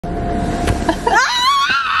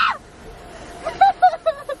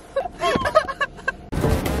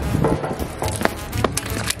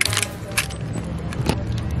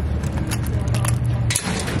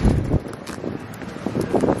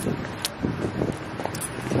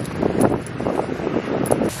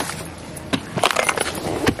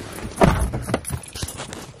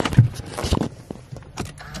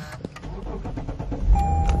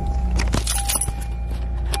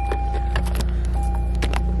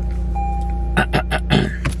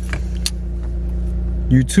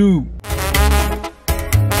YouTube.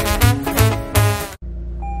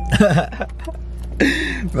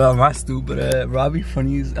 Bro, my stupid bro, I be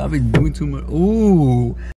funny. I be doing too much.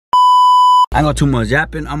 Ooh. I ain't got too much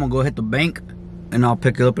yapping. I'm gonna go hit the bank and I'll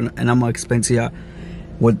pick it up and I'm gonna explain to y'all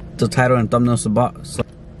what the title and thumbnail's about.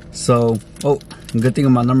 So, oh, good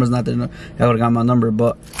thing my number's not there. I would've got my number,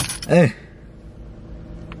 but hey,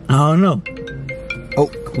 I don't know. Oh,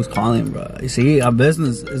 who's calling, bro? You see, our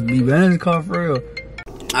business is be business call for real.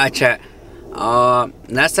 Alright, chat.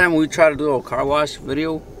 Last time we tried to do a car wash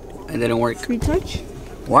video, it didn't work. Can we touch?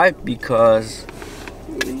 Why? Because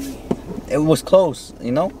it was close,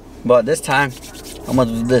 you know. But this time, I'm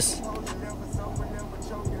gonna do this.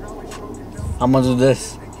 I'm gonna do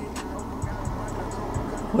this.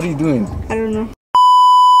 What are you doing? I don't know.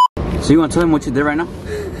 So you wanna tell him what you did right now?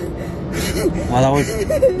 Well, that was.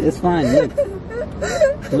 It's fine.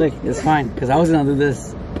 Look, it's fine. Cause I was gonna do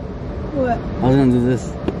this. What? I was gonna do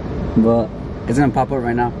this, but it's gonna pop up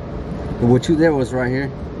right now. But what you did was right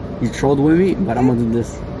here. You trolled with me, but I'm gonna do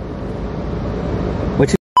this.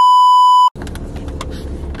 What you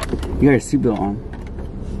got your seatbelt on.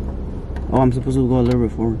 Oh, I'm supposed to go a little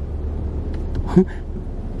bit forward.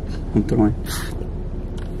 I'm throwing.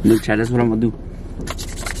 Look, chat, that's what I'm gonna do.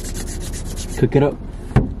 Cook it up.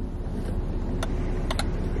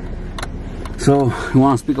 So, you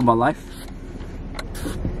wanna speak about life?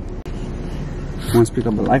 You wanna speak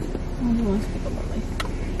about life? I don't want to speak about life.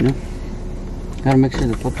 Yeah. Gotta make sure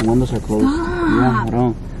the fucking windows are closed. Yeah, I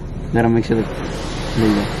don't. Gotta make sure that. There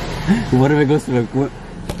you go. What if it goes to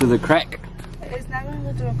the crack? It's not gonna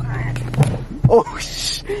go through a crack. Oh,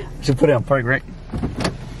 shh. I should put it on park, right?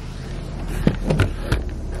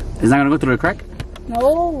 It's not gonna go through the crack?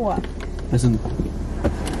 No. Listen.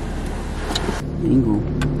 Bingo.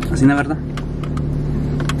 Así na verdad?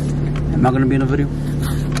 Am I gonna be in a video?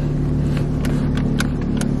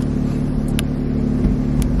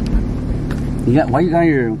 Why you got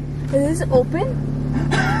your... Is this open?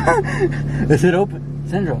 Is it open?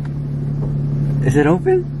 Sandra, is it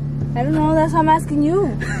open? I don't know, that's why I'm asking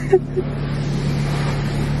you.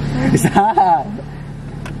 Stop!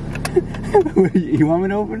 You want me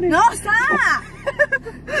to open it? No, stop!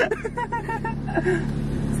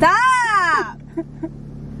 Stop!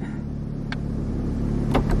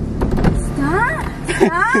 Stop!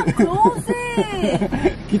 Close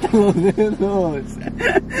it! Quita los dedos.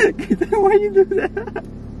 Quita, why you do that?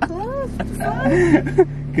 Close, stop.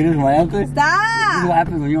 ¿Quieres desmayarte? This is Stop! what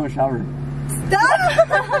happens when you're in a shower. Stop!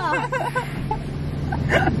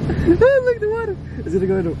 Look, the water. It's gonna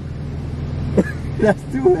go into... That's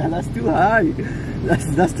too high.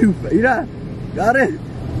 That's too... Mira, got it.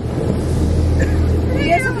 Y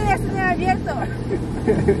eso que ya se me ha abierto.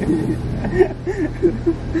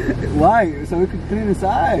 Why? So we could clean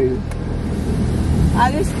inside.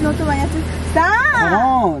 Alex, no te bañaste. Stop! Hold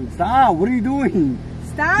on, stop. What are you doing?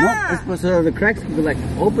 Stop! No, it's supposed to, the cracks could be like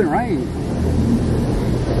open right.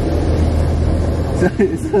 So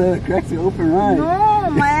the cracks are open right. No,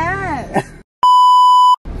 my ass.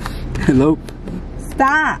 Hello?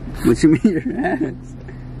 Stop! What you mean your ass?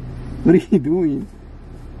 What are you doing?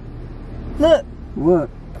 Look. What?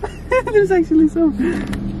 There's actually some.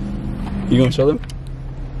 You gonna show them?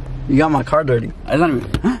 You got my car dirty. I don't even.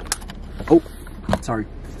 Oh, sorry.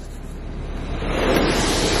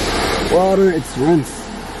 Water, it's rinse.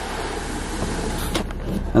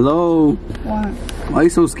 Hello? What? Why are you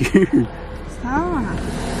so scared? Stop.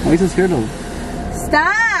 Why are you so scared though?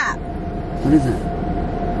 Stop! What is it?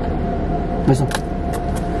 Listen.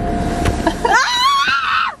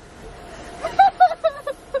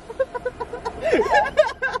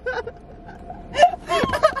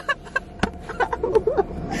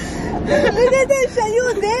 Look at that shit you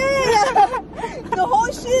did! The whole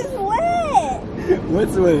shit's wet!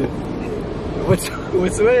 What's wet?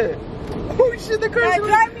 What's wet? Oh shit, the car is wet.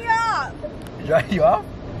 Dry me off! Dry you off?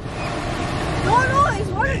 No, it's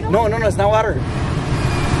water. No, it's not water.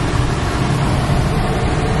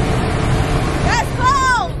 That's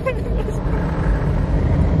cold!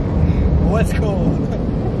 What's cold?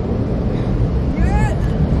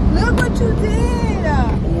 Look what you did!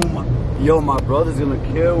 Oh my. Yo, my brother's gonna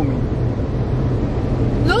kill me.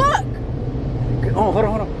 Look! Oh, hold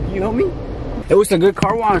on. Can you help me? It was a good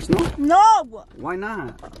car wash, no? No! Why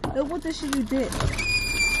not? Look what the shit you did.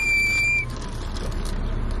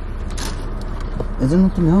 Is there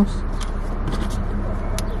nothing else?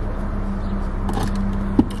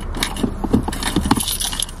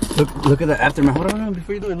 Look at the aftermath. Hold on,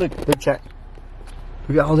 before you do it, look, chat.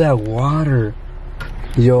 Look at all that water.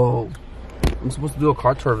 Yo, I'm supposed to do a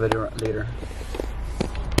car tour video later.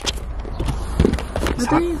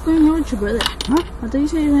 thought you were going out with your brother. Huh? I thought you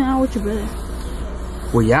said you went out with your brother.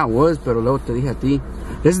 Well, yeah, I was, pero luego te dije a ti.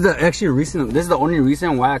 This is the only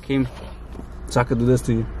reason why I came, so I could do this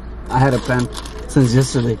to you. I had a plan since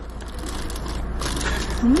yesterday.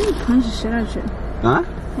 I'm gonna punch the shit out you. Huh?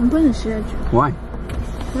 I'm punching the shit at you. Why?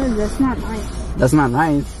 Because that's not nice. That's not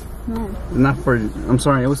nice. No. Not for, I'm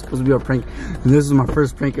sorry, it was supposed to be a prank. This is my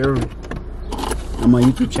first prank ever on my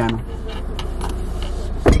YouTube channel.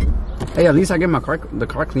 Hey, at least I get the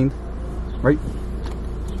car cleaned, right?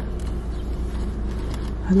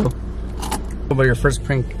 Hello. What about your first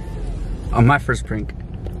prank? My first prank.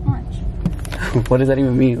 Watch. What does that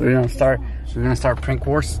even mean? We're gonna start prank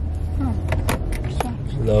wars? Oh.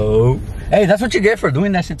 Hello. Hey, that's what you get for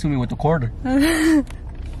doing that shit to me with the quarter.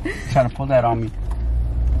 Trying to pull that on me.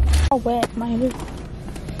 Oh, wet. My hair.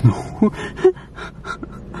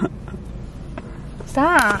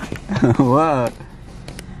 Stop. What?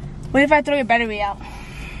 What if I throw your battery out?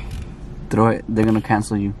 Throw it. They're gonna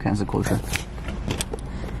cancel you. Cancel culture.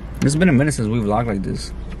 It's been a minute since we vlogged like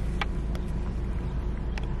this.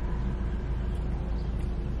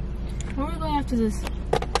 Where are we going after this?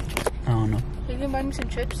 I don't know. Are you gonna buy me some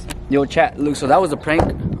chips? Yo, chat. Look, so that was a prank.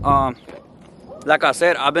 Like I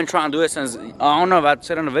said, I've been trying to do it since, I don't know if I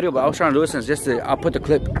said in the video, but I was trying to do it since yesterday. I'll put the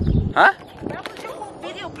clip. Huh? That was your whole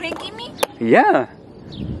video pranking me? Yeah.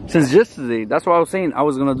 Since yesterday. That's why I was saying I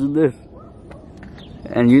was gonna do this.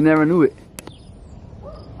 And you never knew it.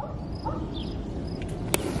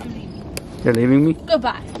 You're leaving me?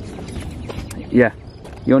 Goodbye. Yeah.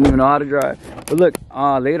 You don't even know how to drive. But look,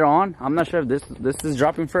 later on, I'm not sure if this is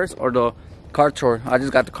dropping first or the car tour. I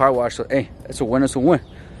just got the car wash, so hey, it's a win, it's a win.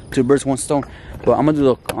 Two birds, one stone. But I'm gonna do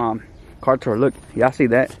the car tour. Look, y'all see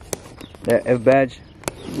that F badge?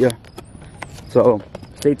 Yeah. So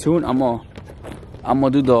stay tuned. I'm gonna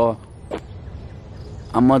do the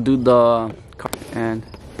car and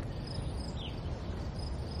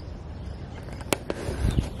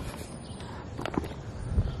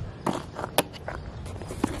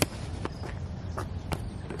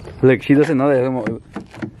look, she doesn't know that.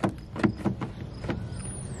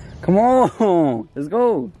 Come on, let's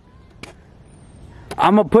go.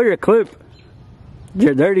 I'm gonna put your clip,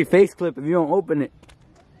 your dirty face clip, if you don't open it.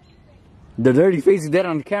 The dirty face is dead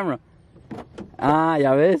on the camera. Ah,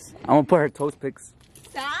 ya ves. I'm gonna put her toes pics.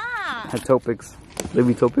 Stop. Her toe pics.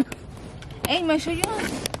 Baby toe pics. Hey, make sure you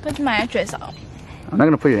put my address out. I'm not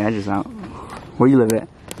gonna put your address out. Where you live at,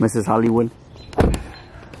 Mrs. Hollywood?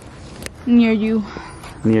 Near you.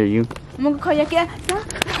 Near you. I'm gonna call you again.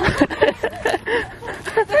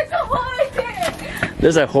 There's a hole right there.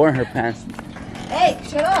 There's a whore in her pants. Hey,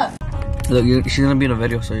 shut up. Look, she's gonna be in a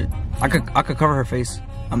video, so I could cover her face.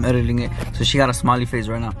 I'm editing it, so she got a smiley face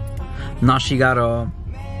right now. Now she got a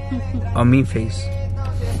mean face.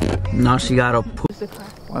 Now she got a poop.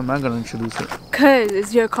 Why am I gonna introduce it? Cause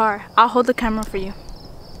it's your car. I'll hold the camera for you.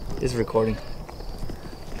 It's recording.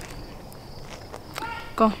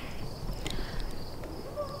 Go.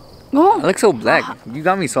 Go. I look so black. You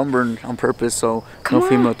got me sunburned on purpose, so Come no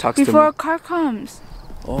female talks to me. before a car comes.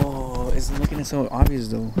 Oh, it's making it so obvious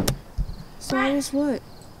though. So obvious what?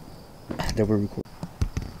 That we're recording.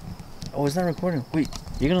 Oh, it's not recording. Wait,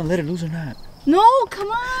 you're gonna let it loose or not? No, come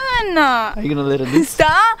on. Are you gonna let it loose?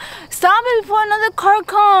 Stop. Stop it before another car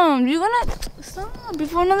comes. You're gonna stop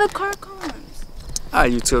before another car comes. Ah,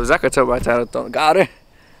 YouTube. I could tell by title thumb. Got her.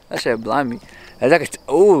 That shit blind me. As I could.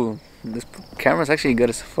 Oh, this camera's actually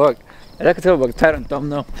good as fuck. As I could tell by the title and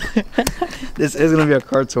thumbnail. This is gonna be a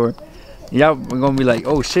car tour. Y'all are gonna be like,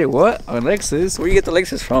 oh shit, what? A Lexus? Where you get the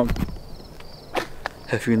Lexus from?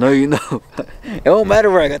 If you know, you know. It won't matter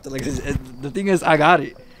where I got the Lexus. The thing is, I got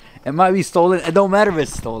it. It might be stolen. It don't matter if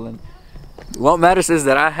it's stolen. What matters is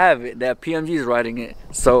that I have it. That PMG is riding it.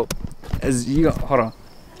 So, as you hold on,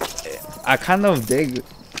 I kind of dig.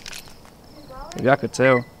 If y'all could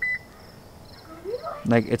tell,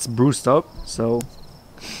 like it's bruised up. So,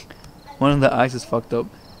 one of the eyes is fucked up.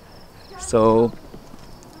 So,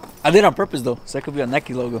 I did it on purpose though. So it could be a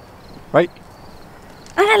Nike logo, right?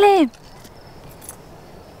 Ándale.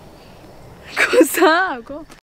 Go, stop. Go.